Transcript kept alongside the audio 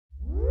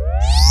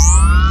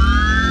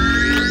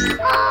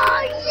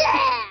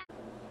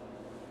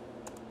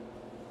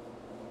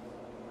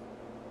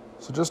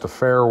So just a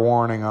fair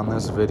warning on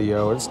this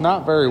video. It's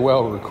not very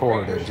well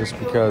recorded just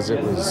because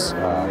it was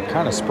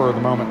kind of spur of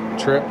the moment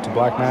trip to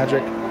Black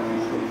Magic.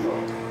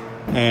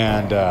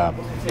 And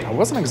I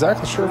wasn't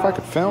exactly sure if I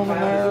could film in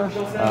there.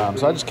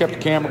 So I just kept the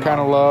camera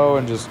kind of low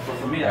and just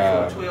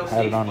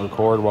had it on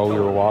record while we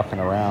were walking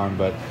around.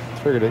 But I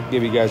figured I'd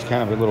give you guys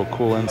kind of a little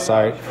cool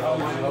insight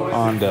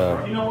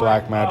onto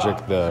Black Magic,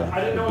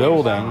 the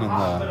building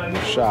and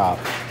the shop.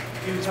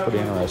 It's pretty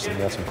interesting.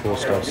 Got some cool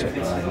stuff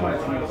sitting around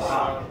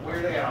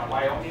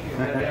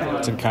there.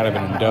 It's in kind of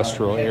an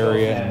industrial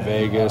area in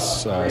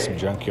Vegas. Some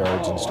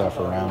junkyards and stuff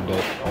around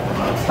it.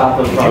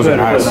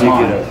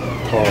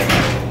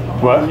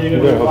 What?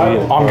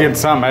 I'm getting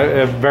something.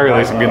 At very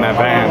least, I'm getting that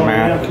van,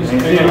 man.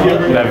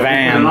 That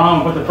van.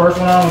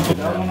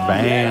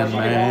 Van,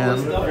 man.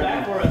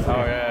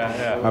 Oh,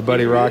 yeah. My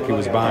buddy Rocky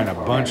was buying a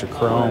bunch of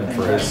chrome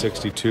for his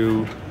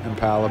 62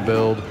 Impala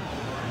build.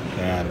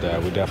 And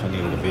we definitely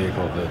needed a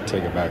vehicle to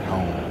take it back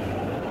home.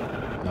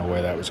 No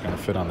way that was going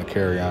to fit on the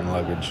carry-on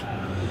luggage.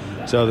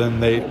 So then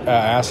they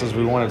asked us if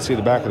we wanted to see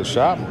the back of the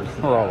shop.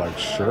 And we're all like,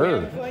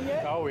 sure.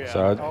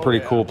 So it's a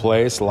pretty cool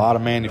place. A lot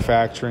of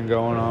manufacturing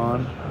going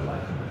on.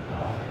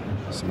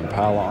 Some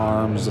Impala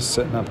arms just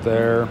sitting up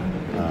there.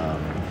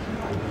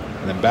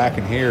 And then back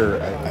in here,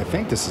 I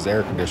think this is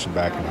air conditioned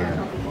back in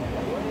here.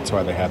 That's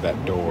why they have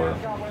that door.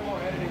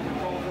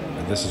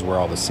 And this is where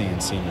all the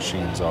CNC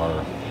machines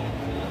are.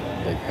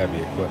 Big heavy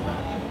equipment.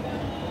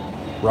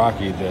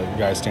 Rocky, the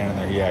guy standing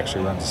there, he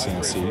actually runs the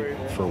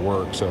CNC for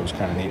work, so it was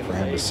kind of neat for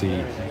him to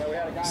see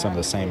some of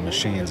the same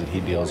machines that he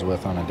deals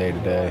with on a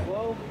day-to-day.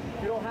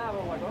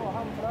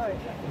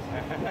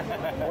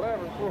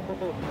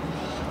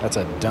 That's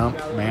a dump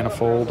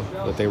manifold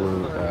that they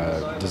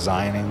were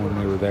designing when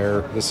we were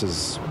there. This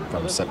is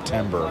from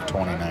September of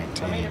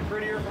 2019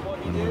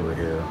 when we were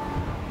here.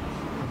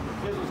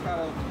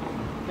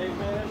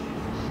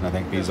 I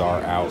think these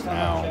are out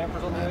now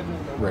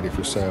and ready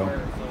for sale.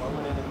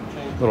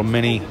 Little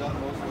mini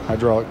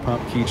hydraulic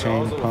pump,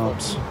 keychain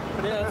pumps.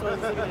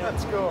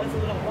 That's cool.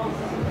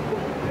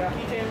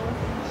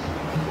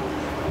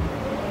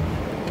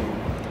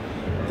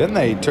 Then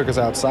they took us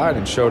outside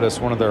and showed us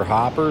one of their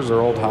hoppers, their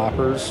old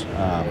hoppers,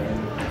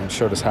 and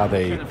showed us how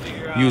they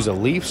use a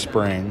leaf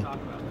spring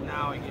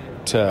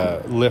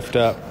to lift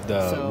up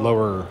the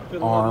lower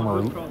arm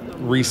or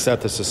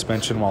reset the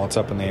suspension while it's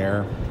up in the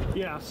air.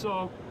 Yeah,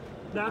 so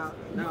that's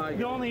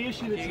the only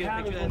issue that you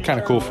have. Kind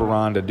of cool for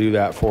Ron to do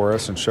that for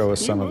us and show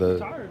us some of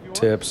the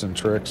tips and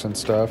tricks and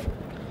stuff.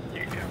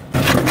 There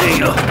you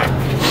go.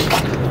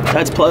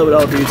 That's probably what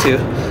I'll do too.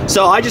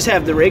 So I just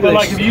have the regular. But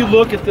like if you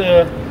look at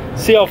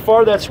see how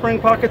far that spring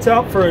pocket's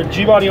out for a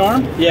G-body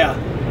arm? Yeah.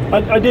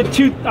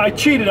 I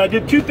cheated. I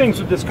did two things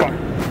with this car.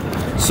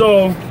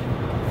 So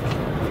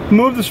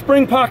move the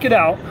spring pocket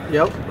out.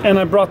 Yep. And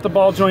I brought the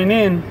ball joint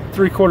in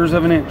 3/4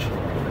 of an inch.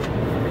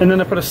 And then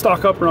I put a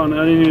stock upper on it.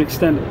 I didn't even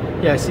extend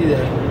it. Yeah, I see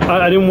that.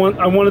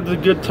 I wanted the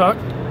good tuck,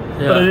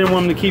 but I didn't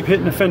want them to keep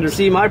hitting the fenders.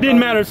 See, my didn't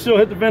matter, still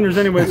hit the fenders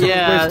anyway. So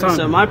yeah,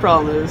 so my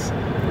problem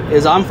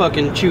is I'm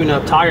fucking chewing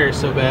up tires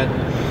so bad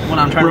when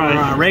I'm trying to run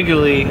around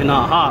regularly and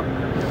not hop.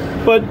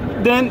 But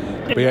then,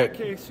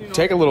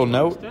 take a little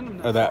note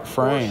of that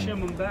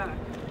frame.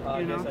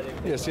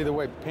 Yeah, see the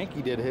way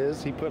Pinky did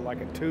his, he put like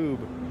a tube.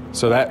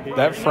 So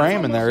that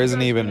frame in there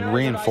isn't even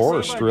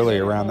reinforced really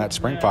around that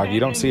spring pocket. You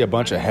don't see a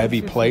bunch of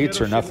heavy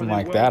plates or nothing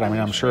like that. I mean,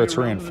 I'm sure it's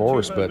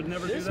reinforced, but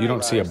you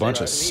don't see a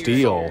bunch of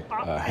steel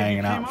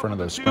hanging out in front of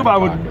those spring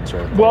pockets. I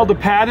would weld a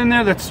pad in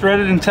there that's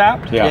threaded and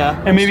tapped,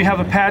 and maybe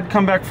have a pad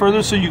come back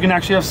further so you can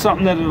actually have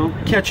something that'll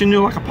catch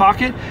into like a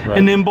pocket,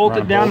 and then bolt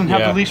it down and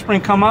have the leaf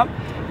spring come up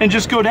and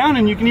just go down,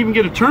 and you can even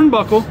get a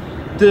turnbuckle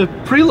to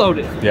preload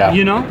it. Yeah,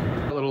 you know.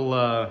 A little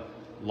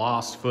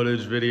lost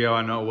footage video.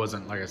 I know it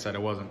wasn't, like I said,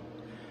 it wasn't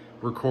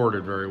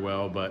recorded very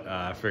well, but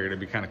I figured it'd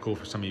be kind of cool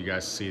for some of you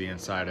guys to see the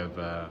inside of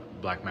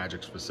Black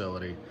Magic's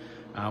facility.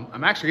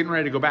 I'm actually getting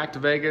ready to go back to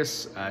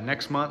Vegas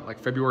next month, like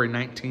February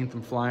 19th.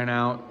 I'm flying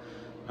out.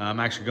 I'm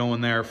actually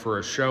going there for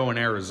a show in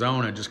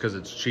Arizona just because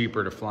it's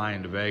cheaper to fly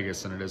into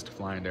Vegas than it is to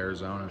fly into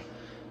Arizona.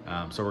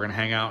 So we're gonna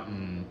hang out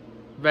in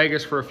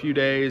Vegas for a few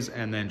days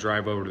and then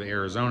drive over to the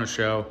Arizona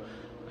show.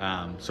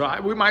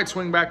 We might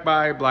swing back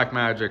by Black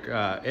Magic.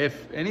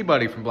 If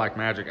anybody from Black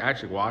Magic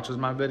actually watches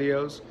my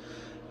videos,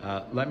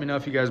 let me know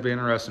if you guys be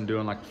interested in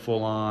doing like a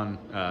full-on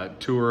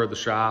tour of the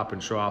shop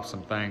and show off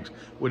some things.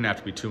 Wouldn't have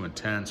to be too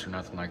intense or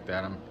nothing like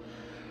that. I'm a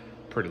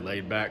pretty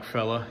laid-back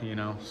fella, you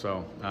know.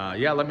 So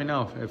yeah, let me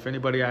know if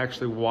anybody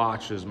actually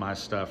watches my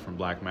stuff from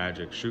Black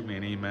Magic. Shoot me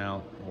an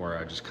email or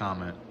just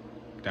comment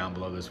down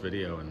below this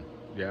video, and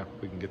yeah,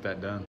 we can get that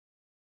done.